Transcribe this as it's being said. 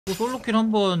솔로킬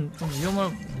한번 좀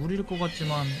위험할 무리일 것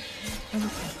같지만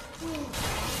해볼게.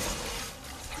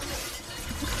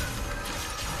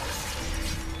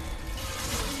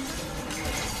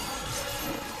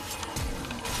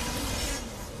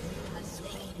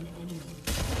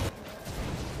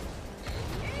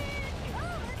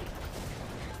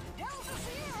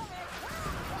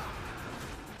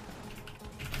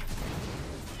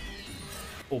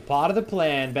 All part of the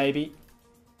plan, baby.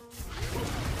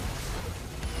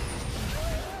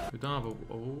 일단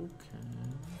오케이.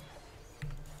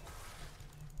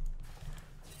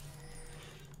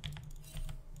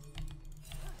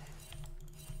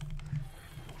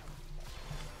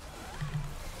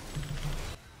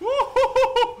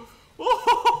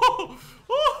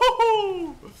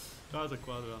 That's a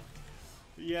quadra.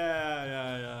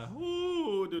 Yeah.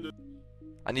 Ooh, dude.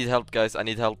 I need help, guys. I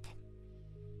need help.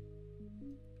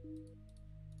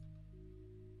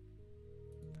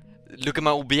 Look at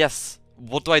my OBS.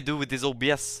 What do I do with this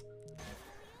OBS?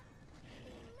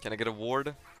 Can I get a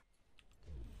ward?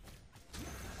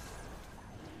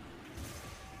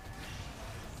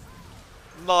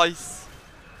 Nice.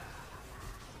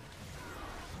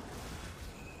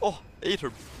 Oh, ate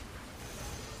her.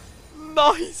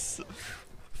 Nice.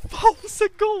 1000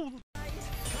 gold.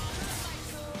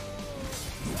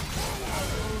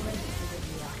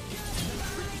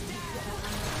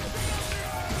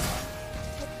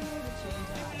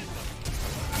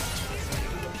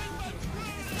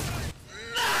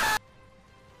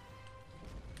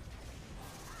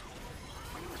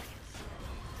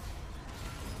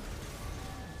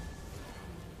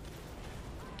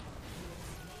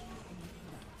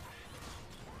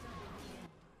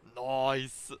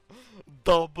 Nice!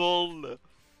 Double!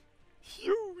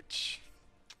 Huge!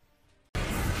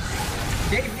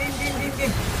 Game.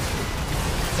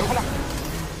 Đâu có lắm.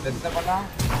 Đừng ta có đó.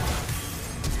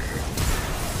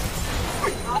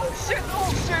 Oh shit!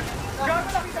 Gano'n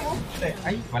nakita mo?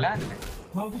 Ay, wala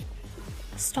na.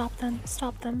 Stop them.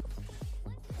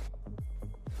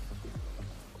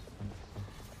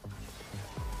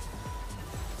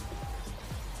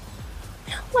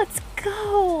 Let's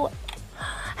go!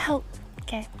 Help.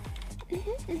 Okay.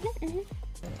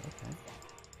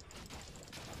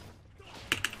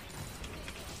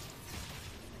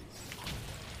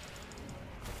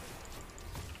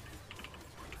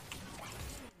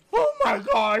 Oh my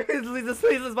god! This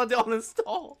face is about to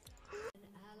uninstall!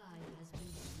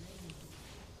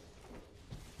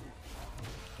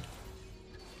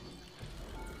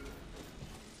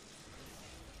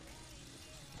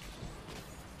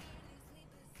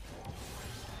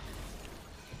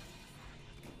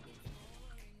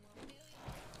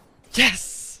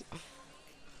 Yes!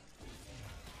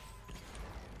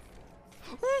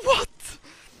 What?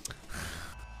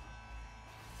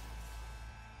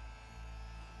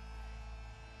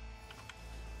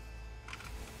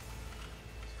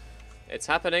 It's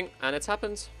happening, and it's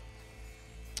happened.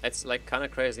 It's like kind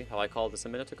of crazy how I called this a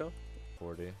minute ago.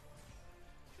 40.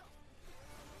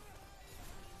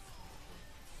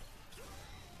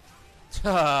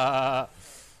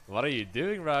 What are you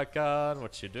doing, Rakan?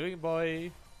 What you doing,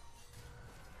 boy?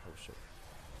 Oh shit.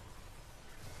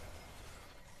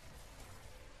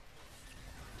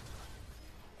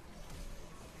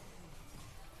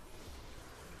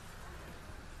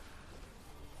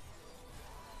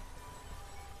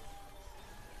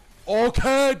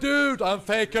 Okay, dude, I'm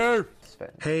faker.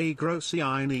 Hey Grossy,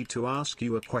 I need to ask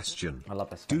you a question. I love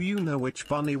this. Do you know which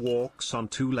bunny walks on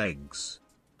two legs?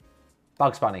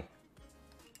 Bugs Bunny.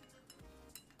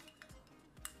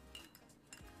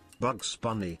 Bugs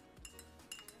Bunny.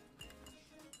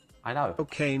 I know.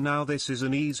 Okay, now this is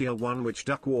an easier one. Which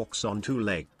duck walks on two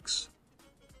legs?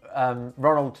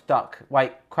 Ronald Duck.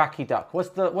 Wait, Quacky Duck. What's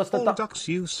the All duck? ducks,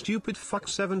 you stupid fuck.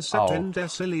 7 Oh.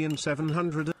 decillion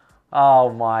 700. Oh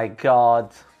my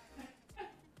god.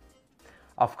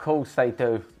 Of course they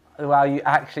do. Wow, you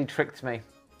actually tricked me.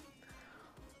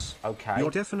 Okay. You're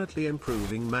definitely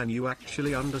improving, man. You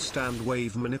actually understand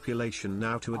wave manipulation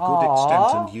now to a good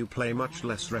extent, and you play much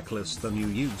less reckless than you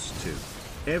used to.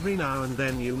 Every now and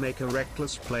then you make a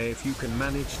reckless play. If you can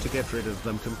manage to get rid of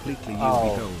them completely, you'll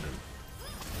be golden.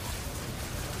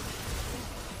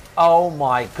 Oh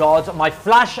my god. My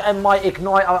flash and my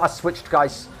ignite I switched,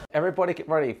 guys. Everybody get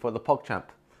ready for the PogChamp.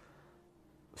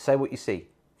 Say what you see.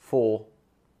 For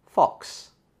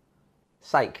Fox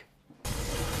sake.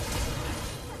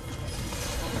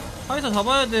 카이사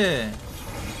잡아야 돼.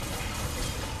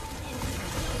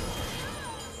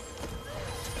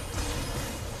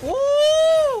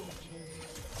 오!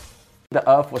 The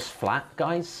earth was flat,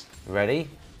 guys. Ready?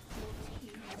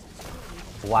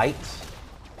 Wait.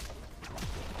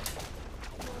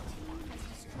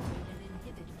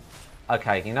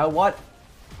 Okay, you know what?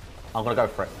 I'm gonna go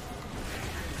for it.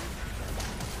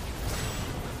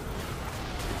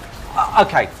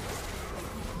 Okay.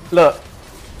 Look.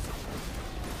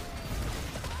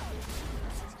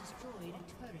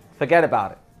 Forget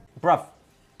about it. Bruv.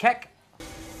 Keck.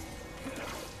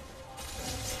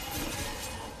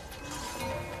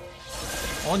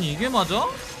 아니 이게 맞아?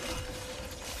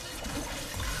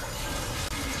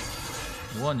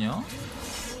 뭐하냐?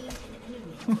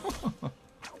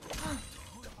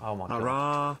 Oh my god.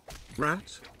 Hurrah,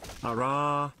 rat.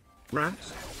 Hurrah, rat.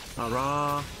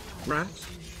 Hurrah, rat.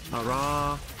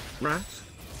 Hurrah, rat.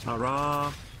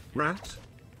 Hurrah, rat.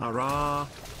 Hurrah,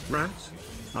 rat.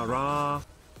 Hurrah.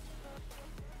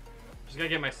 Just gotta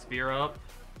get my spear up.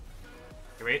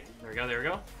 Okay, wait. There we go, there we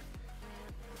go.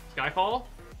 Skyfall.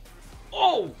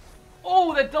 Oh!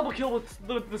 Oh, that double kill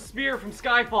with the spear from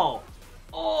Skyfall.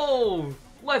 Oh!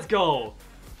 Let's go!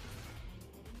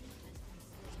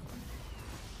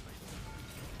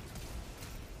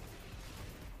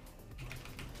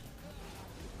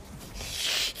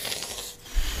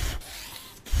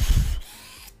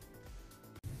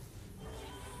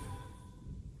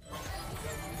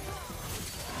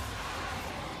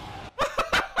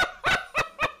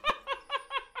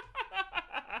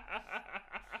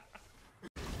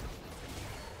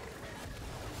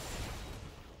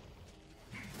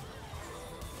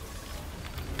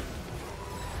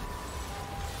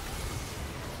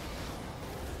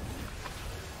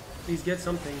 Please get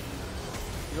something.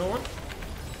 You know what?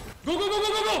 Go, go, go, go,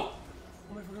 go, go!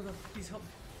 Oh my god, please help.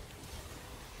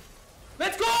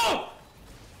 Let's go! Oh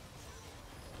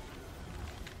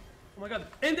my god.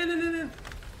 In.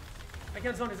 I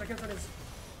can't zone this, I can't zone this.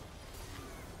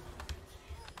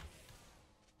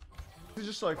 He's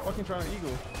just like fucking trying to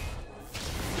eagle.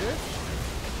 Yeah?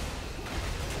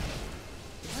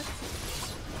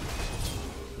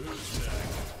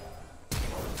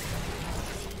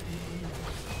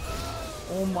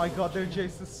 Oh my god, their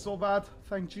Jace is so bad.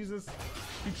 Thank Jesus.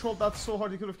 He trolled that so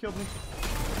hard he could have killed me.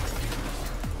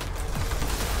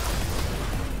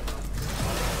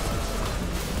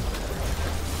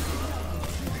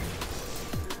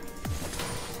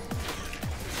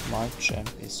 My champ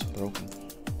is broken.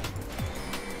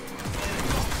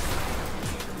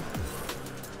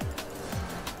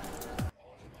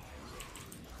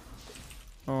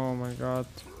 Oh my god.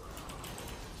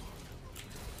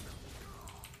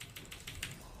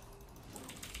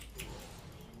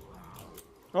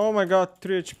 Oh my god,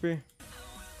 3 HP.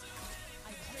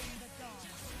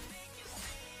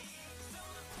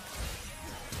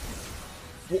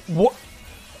 What?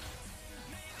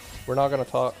 We're not gonna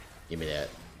talk. Give me that.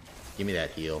 Give me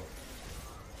that heal.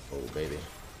 Oh, baby.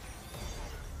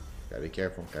 Gotta be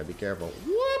careful. Gotta be careful.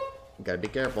 Whoop! Gotta be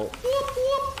careful. Whoop,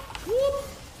 whoop, whoop.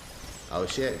 Oh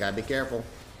shit, gotta be careful.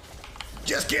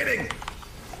 Just kidding!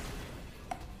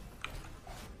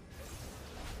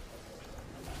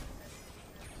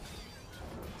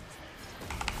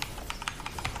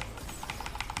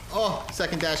 Oh,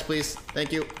 second dash, please.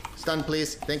 Thank you. Stun,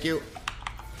 please. Thank you.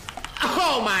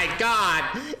 Oh my god!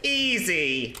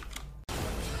 Easy!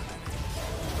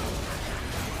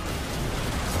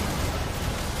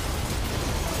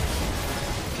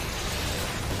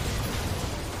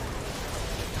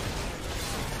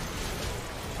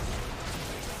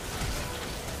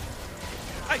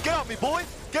 Hey, get off me, boy!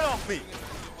 Get off me!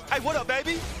 Hey, what up,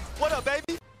 baby? What up,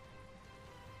 baby?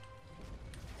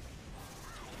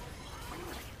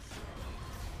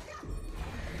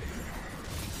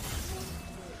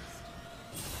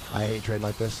 I hate trade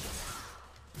like this.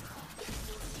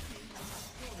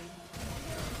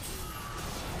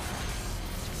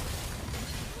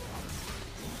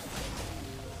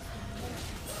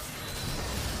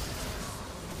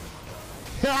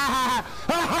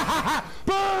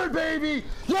 Bird, baby!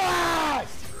 Yes!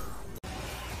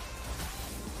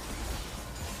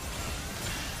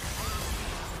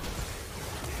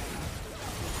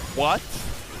 What?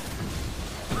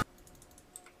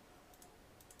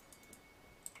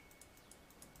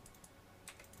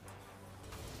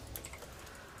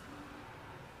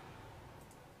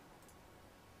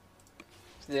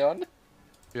 Is he on?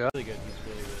 Yeah. Really good. He's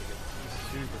really, really good. He's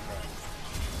super fast.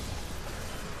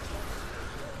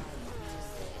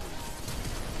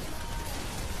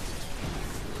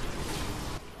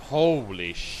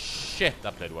 Holy shit,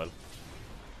 that played well.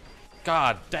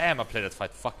 God damn, I played that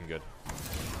fight fucking good.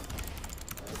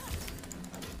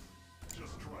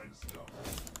 Just try to stop.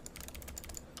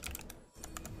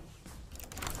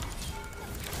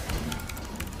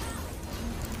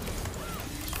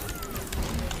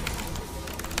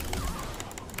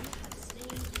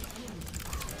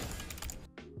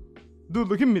 Dude,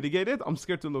 look at mitigated. I'm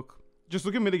scared to look. Just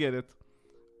look at mitigated.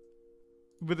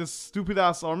 With his stupid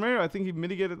ass armor, I think he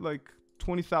mitigated like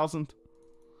 20,000.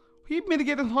 He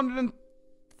mitigated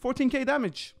 114k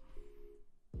damage.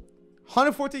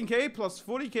 114k plus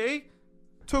 40k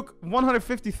took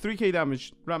 153k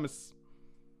damage. Ramus.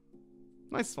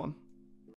 Nice one.